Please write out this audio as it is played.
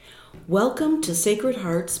Welcome to Sacred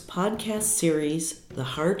Heart's podcast series, The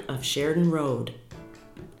Heart of Sheridan Road.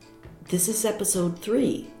 This is episode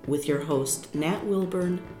 3 with your host, Nat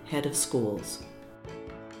Wilburn, Head of Schools.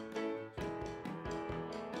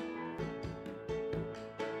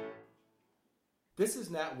 This is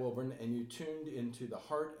Nat Wilburn, and you tuned into the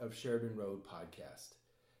Heart of Sheridan Road podcast.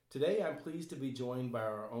 Today, I'm pleased to be joined by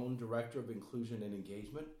our own Director of Inclusion and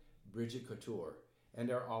Engagement, Bridget Couture,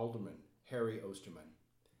 and our Alderman, Osterman.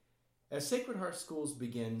 As Sacred Heart Schools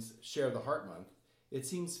begins Share the Heart Month, it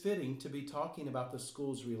seems fitting to be talking about the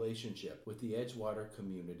school's relationship with the Edgewater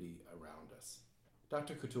community around us.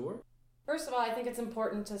 Dr. Couture? First of all, I think it's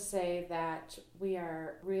important to say that we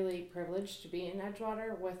are really privileged to be in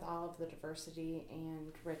Edgewater with all of the diversity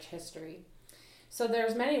and rich history. So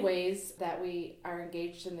there's many ways that we are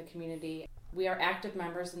engaged in the community. We are active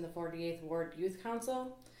members in the 48th Ward Youth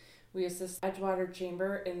Council. We assist Edgewater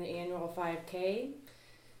Chamber in the annual 5K.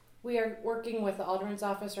 We are working with the Alderman's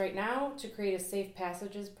office right now to create a safe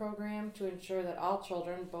passages program to ensure that all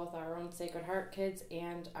children, both our own Sacred Heart kids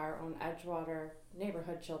and our own Edgewater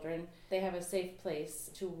neighborhood children, they have a safe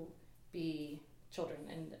place to be children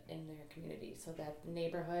in their community, so that the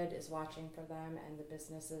neighborhood is watching for them and the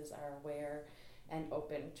businesses are aware and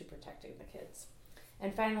open to protecting the kids.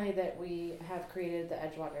 And finally, that we have created the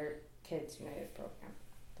Edgewater Kids United program.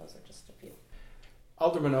 Those are just a few.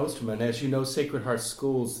 Alderman Osterman, as you know, Sacred Heart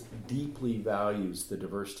Schools deeply values the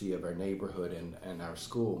diversity of our neighborhood and our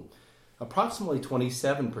school. Approximately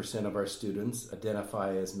 27% of our students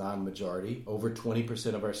identify as non-majority. Over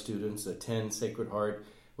 20% of our students attend Sacred Heart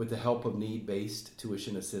with the help of need-based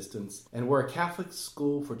tuition assistance. And we're a Catholic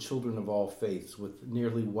school for children of all faiths, with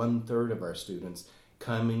nearly 1/3 of our students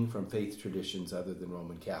coming from faith traditions other than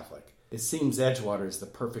Roman Catholic. It seems Edgewater is the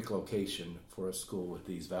perfect location for a school with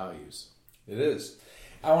these values. It is.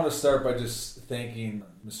 I want to start by just thanking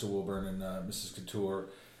Mr. Wilburn and Mrs. Couture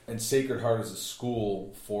and Sacred Heart as a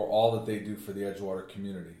school for all that they do for the Edgewater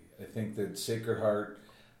community. I think that Sacred Heart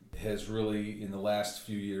has really, in the last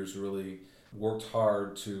few years, really worked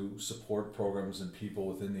hard to support programs and people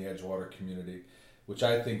within the Edgewater community, which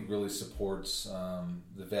I think really supports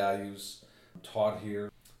the values taught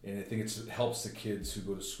here. And I think it helps the kids who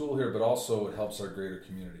go to school here, but also it helps our greater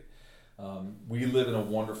community. We live in a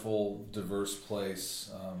wonderful, diverse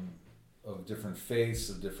place of different faiths,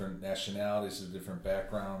 of different nationalities, of different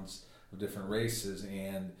backgrounds, of different races.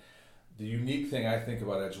 And the unique thing I think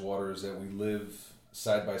about Edgewater is that we live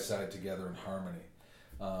side by side together in harmony.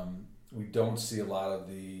 We don't see a lot of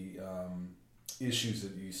the issues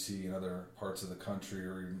that you see in other parts of the country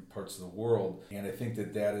or even parts of the world. And I think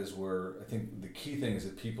that is where, I think the key thing is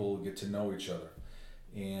that people get to know each other.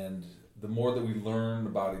 And the more that we learn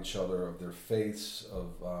about each other, of their faiths,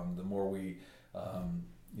 the more we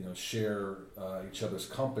share each other's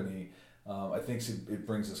company, I think it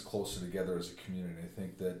brings us closer together as a community. I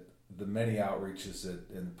think that the many outreaches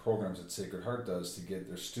and programs that Sacred Heart does to get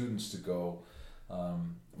their students to go.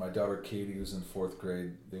 My daughter Katie, who's in 4th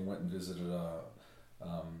grade, they went and visited a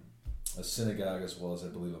synagogue as well as, I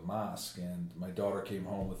believe, a mosque. And my daughter came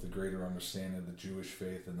home with a greater understanding of the Jewish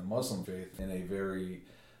faith and the Muslim faith in a very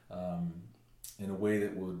in a way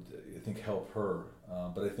that would, I think, help her.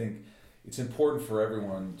 But I think it's important for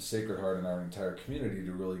everyone, Sacred Heart and our entire community,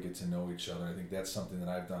 to really get to know each other. I think that's something that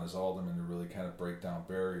I've done as Alderman, to really kind of break down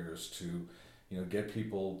barriers, to get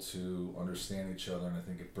people to understand each other, and I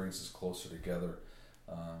think it brings us closer together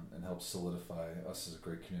and helps solidify us as a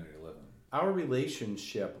great community to live in. Our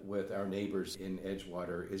relationship with our neighbors in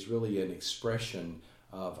Edgewater is really an expression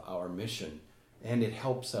of our mission, and it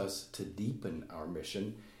helps us to deepen our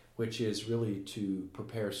mission, which is really to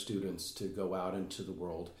prepare students to go out into the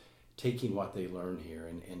world, taking what they learn here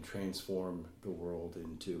and transform the world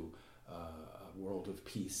into a world of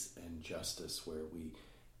peace and justice, where we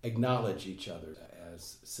acknowledge each other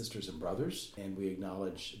as sisters and brothers, and we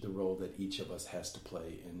acknowledge the role that each of us has to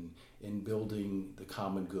play in building the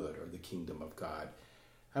common good, or the kingdom of God.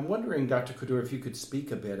 I'm wondering, Dr. Couture, if you could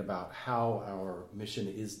speak a bit about how our mission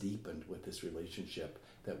is deepened with this relationship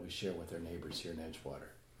that we share with our neighbors here in Edgewater.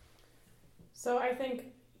 So I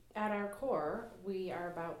think at our core, we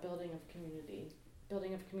are about building of community.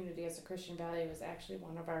 Building of community as a Christian value is actually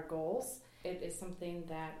one of our goals. It is something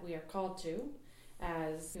that we are called to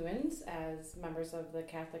as humans, as members of the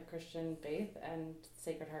Catholic Christian faith and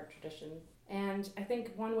Sacred Heart tradition. And I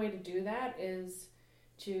think one way to do that is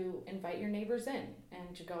to invite your neighbors in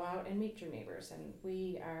and to go out and meet your neighbors. And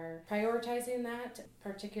we are prioritizing that,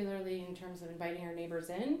 particularly in terms of inviting our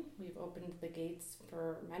neighbors in. We've opened the gates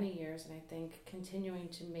for many years, and I think continuing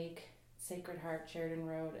to make Sacred Heart Sheridan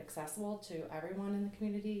Road accessible to everyone in the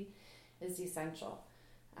community is essential.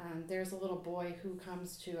 There's a little boy who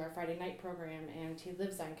comes to our Friday night program, and he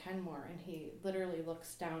lives on Kenmore, and he literally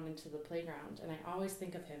looks down into the playground. And I always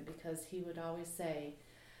think of him because he would always say,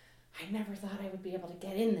 I never thought I would be able to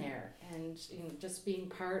get in there. And just being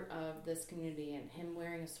part of this community, and him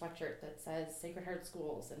wearing a sweatshirt that says Sacred Heart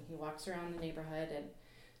Schools, and he walks around the neighborhood, and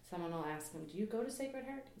someone will ask him, do you go to Sacred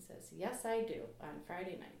Heart? He says, yes, I do, on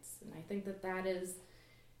Friday nights. And I think that is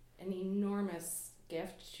an enormous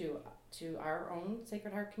gift to our own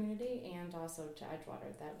Sacred Heart community, and also to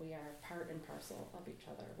Edgewater, that we are part and parcel of each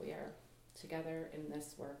other. We are together in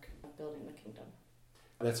this work of building the kingdom.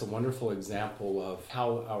 That's a wonderful example of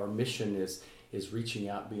how our mission is reaching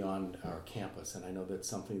out beyond our campus, and I know that's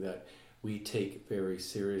something that we take very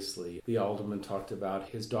seriously. The Alderman talked about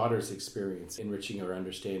his daughter's experience enriching her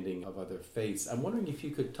understanding of other faiths. I'm wondering if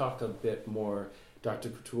you could talk a bit more, Dr.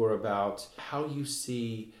 Couture, about how you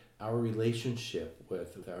see our relationship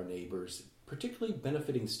with our neighbors, particularly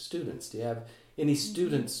benefiting students. Do you have any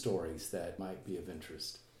student stories that might be of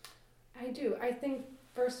interest? I do. I think,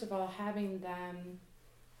 first of all, having them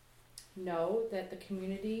know that the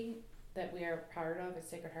community that we are part of at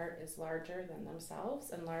Sacred Heart is larger than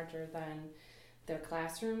themselves and larger than their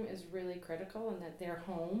classroom is really critical, and that their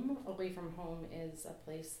home, away from home, is a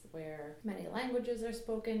place where many languages are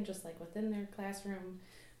spoken, just like within their classroom,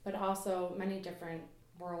 but also many different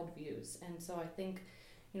worldviews. And so I think,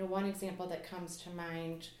 one example that comes to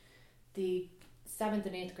mind, the 7th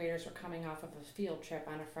and 8th graders were coming off of a field trip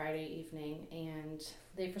on a Friday evening,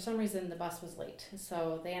 and for some reason the bus was late.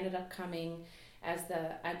 So they ended up coming as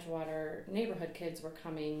the Edgewater neighborhood kids were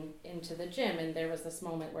coming into the gym, and there was this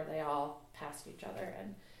moment where they all passed each other,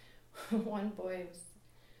 and one boy was,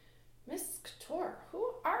 Miss Couture,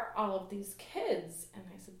 who are all of these kids? And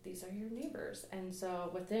I said, these are your neighbors. And so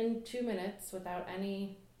within 2 minutes, without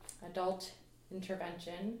any adult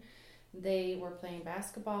intervention, they were playing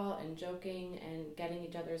basketball and joking and getting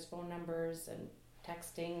each other's phone numbers and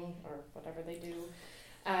texting or whatever they do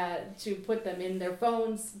to put them in their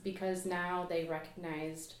phones, because now they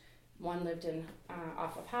recognized one lived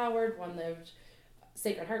off of Howard,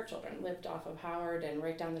 Sacred Heart children lived off of Howard and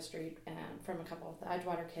right down the street from a couple of the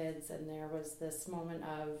Edgewater kids, and there was this moment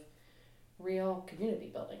of real community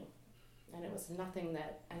building, and it was nothing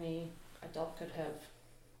that any adult could have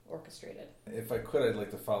orchestrated. If I could, I'd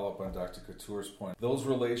like to follow up on Dr. Couture's point. Those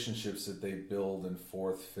relationships that they build in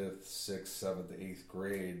 4th, 5th, 6th, 7th, 8th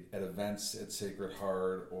grade at events at Sacred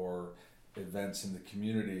Heart or events in the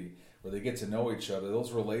community where they get to know each other,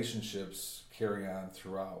 those relationships carry on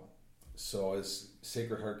throughout. So as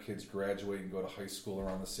Sacred Heart kids graduate and go to high school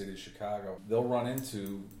around the city of Chicago, they'll run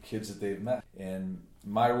into kids that they've met. And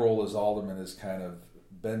my role as Alderman has kind of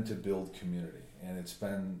been to build community. And it's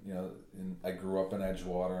been, I grew up in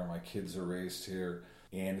Edgewater, and my kids are raised here.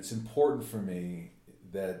 And it's important for me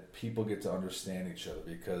that people get to understand each other,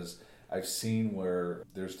 because I've seen where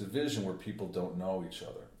there's division where people don't know each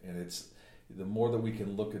other. And it's the more that we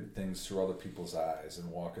can look at things through other people's eyes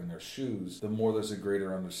and walk in their shoes, the more there's a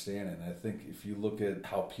greater understanding. And I think if you look at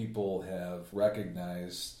how people have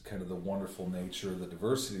recognized kind of the wonderful nature of the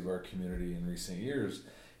diversity of our community in recent years,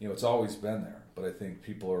 it's always been there. But I think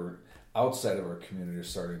people are outside of our community are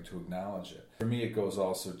starting to acknowledge it. For me, it goes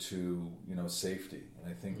also to, safety.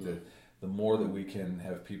 And I think that the more that we can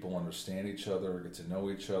have people understand each other, get to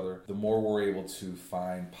know each other, the more we're able to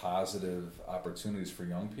find positive opportunities for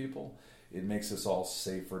young people. It makes us all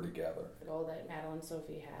safer together. The goal that Madeline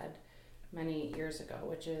Sophie had many years ago,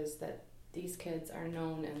 which is that these kids are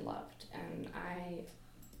known and loved. And I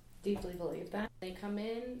deeply believe that. They come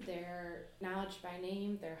in, they're acknowledged by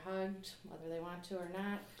name, they're hugged, whether they want to or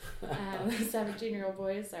not. 17-year-old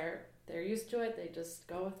boys they're used to it. They just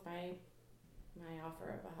go with my offer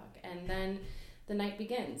of a hug. And then the night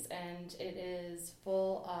begins, and it is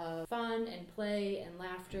full of fun and play and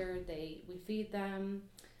laughter. We feed them.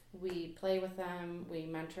 We play with them, we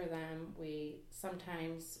mentor them, we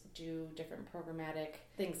sometimes do different programmatic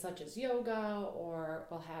things such as yoga, or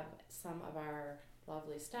we'll have some of our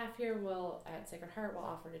lovely staff here at Sacred Heart will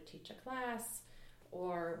offer to teach a class,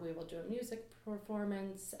 or we will do a music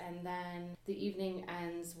performance, and then the evening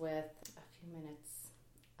ends with a few minutes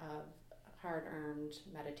of hard-earned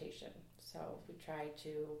meditation. So we try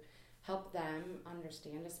to help them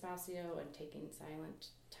understand Espacio and taking silent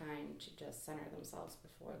time to just center themselves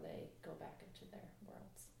before they go back into their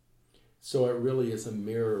worlds. So it really is a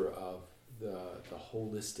mirror of the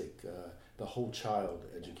holistic, the whole child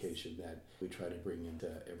education that we try to bring into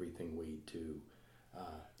everything we do.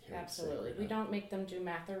 Here Absolutely. We don't make them do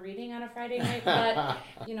math or reading on a Friday night, but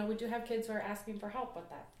we do have kids who are asking for help with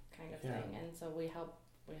that kind of thing, and so we help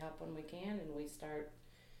when we can, and we start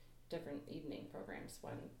different evening programs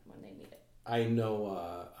when they need it. I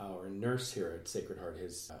know our nurse here at Sacred Heart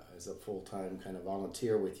is a full-time kind of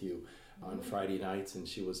volunteer with you on Friday nights, and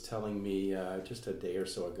she was telling me just a day or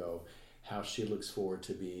so ago how she looks forward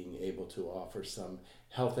to being able to offer some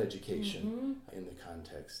health education in the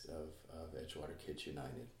context of Edgewater Kids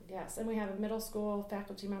United. Yes, and we have a middle school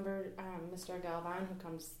faculty member, Mr. Galvan, who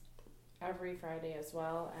comes every Friday as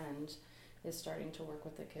well and is starting to work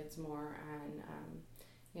with the kids more on,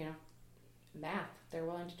 math. They're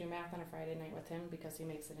willing to do math on a Friday night with him because he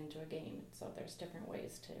makes it into a game. So there's different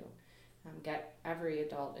ways to get every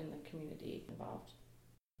adult in the community involved.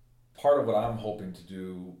 Part of what I'm hoping to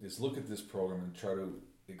do is look at this program and try to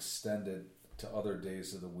extend it to other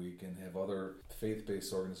days of the week and have other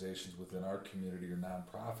faith-based organizations within our community or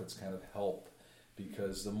nonprofits kind of help,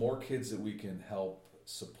 because the more kids that we can help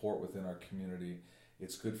support within our community,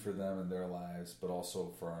 it's good for them and their lives, but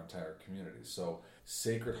also for our entire community. So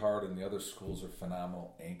Sacred Heart and the other schools are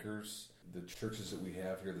phenomenal anchors. The churches that we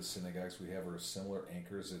have here, the synagogues we have, are similar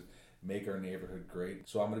anchors that make our neighborhood great.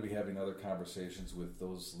 So I'm going to be having other conversations with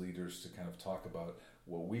those leaders to kind of talk about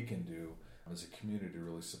what we can do as a community to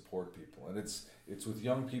really support people. And it's with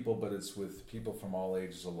young people, but it's with people from all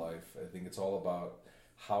ages of life. I think it's all about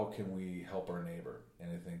how can we help our neighbor.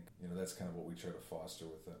 And I think that's kind of what we try to foster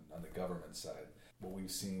on the government side. What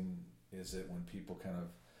we've seen is that when people kind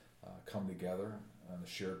of come together on a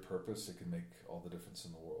shared purpose, it can make all the difference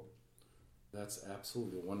in the world. That's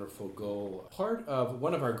absolutely a wonderful goal. Part of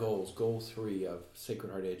one of our goals, goal 3 of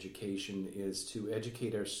Sacred Heart Education, is to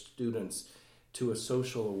educate our students to a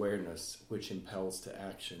social awareness which impels to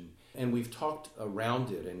action. And we've talked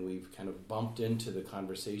around it and we've kind of bumped into the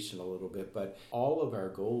conversation a little bit, but all of our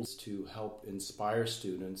goals to help inspire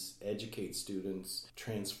students, educate students,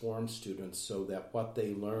 transform students so that what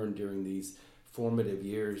they learn during these formative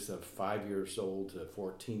years of 5 years old to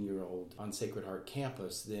 14-year-old on Sacred Heart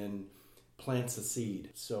campus then plants a seed.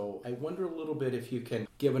 So I wonder a little bit if you can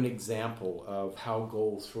give an example of how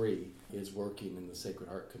Goal 3 is working in the Sacred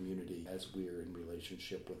Heart community as we're in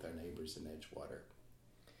relationship with our neighbors in Edgewater.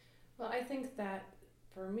 Well, I think that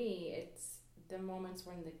for me, it's the moments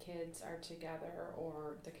when the kids are together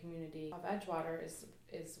or the community of Edgewater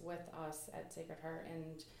is with us at Sacred Heart,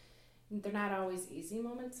 and they're not always easy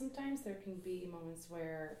moments sometimes. There can be moments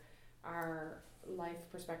where our life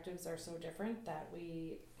perspectives are so different that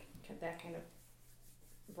that kind of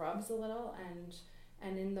rubs a little,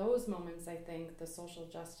 and in those moments I think the social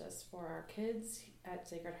justice for our kids at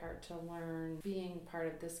Sacred Heart to learn being part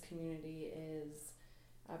of this community is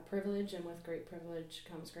a privilege, and with great privilege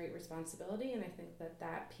comes great responsibility, and I think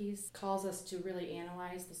that piece calls us to really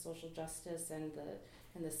analyze the social justice and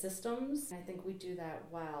the systems. And I think we do that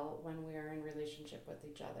well when we are in relationship with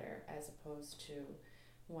each other as opposed to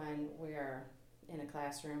when we're in a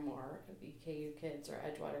classroom or EKU kids or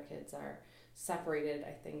Edgewater kids are separated.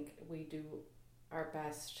 I think we do our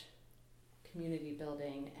best community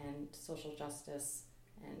building and social justice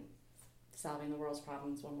and solving the world's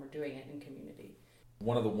problems when we're doing it in community.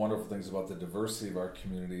 One of the wonderful things about the diversity of our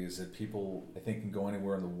community is that people, I think, can go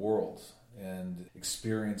anywhere in the world and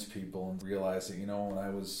experience people and realize that, when I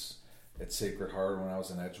was at Sacred Heart, when I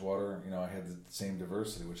was in Edgewater, I had the same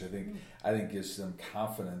diversity, which I think gives them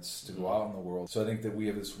confidence to go out in the world. So I think that we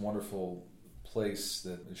have this wonderful place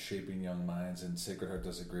that is shaping young minds, and Sacred Heart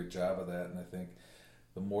does a great job of that. And I think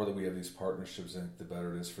the more that we have these partnerships, I think the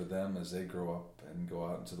better it is for them as they grow up and go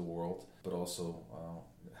out into the world, but also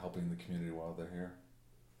helping the community while they're here.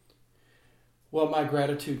 Well, my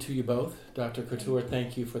gratitude to you both. Dr. Couture,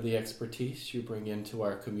 thank you for the expertise you bring into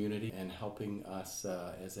our community and helping us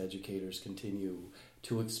as educators continue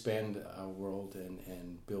to expand our world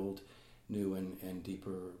and build new and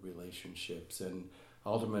deeper relationships. And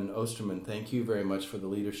Alderman Osterman, thank you very much for the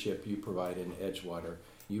leadership you provide in Edgewater.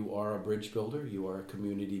 You are a bridge builder, you are a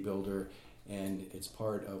community builder, and it's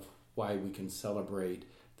part of why we can celebrate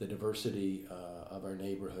the diversity of our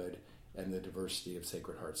neighborhood and the diversity of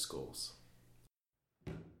Sacred Heart schools.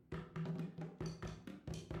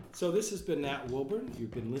 So this has been Nat Wilburn.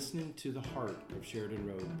 You've been listening to the Heart of Sheridan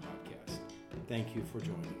Road podcast. Thank you for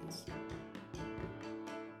joining us.